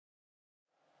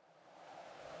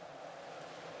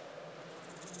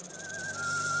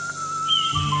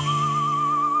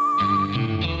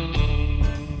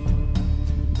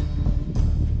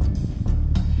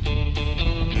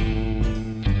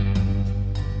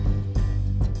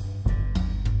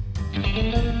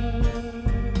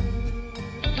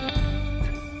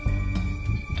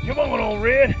Come on, old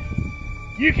Red.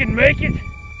 You can make it.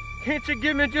 Can't you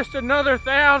give me just another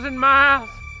 1,000 miles?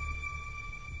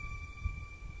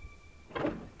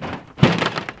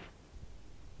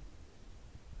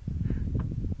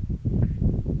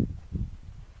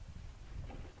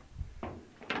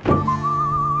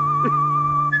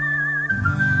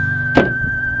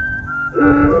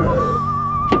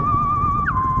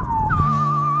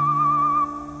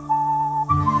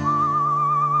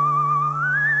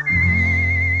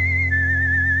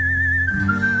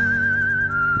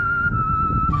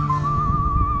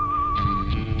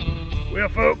 Well,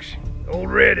 folks,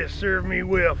 old Red has served me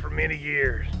well for many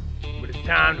years, but it's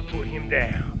time to put him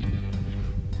down.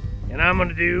 And I'm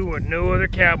gonna do what no other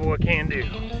cowboy can do.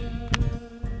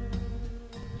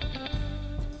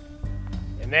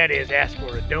 And that is ask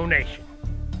for a donation.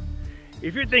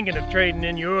 If you're thinking of trading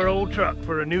in your old truck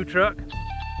for a new truck,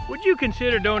 would you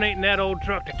consider donating that old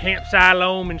truck to Camp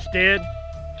Siloam instead?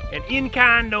 An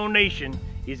in-kind donation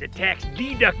is a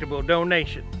tax-deductible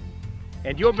donation,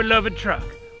 and your beloved truck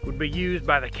would be used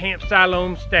by the Camp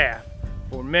Siloam staff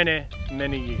for many,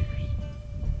 many years.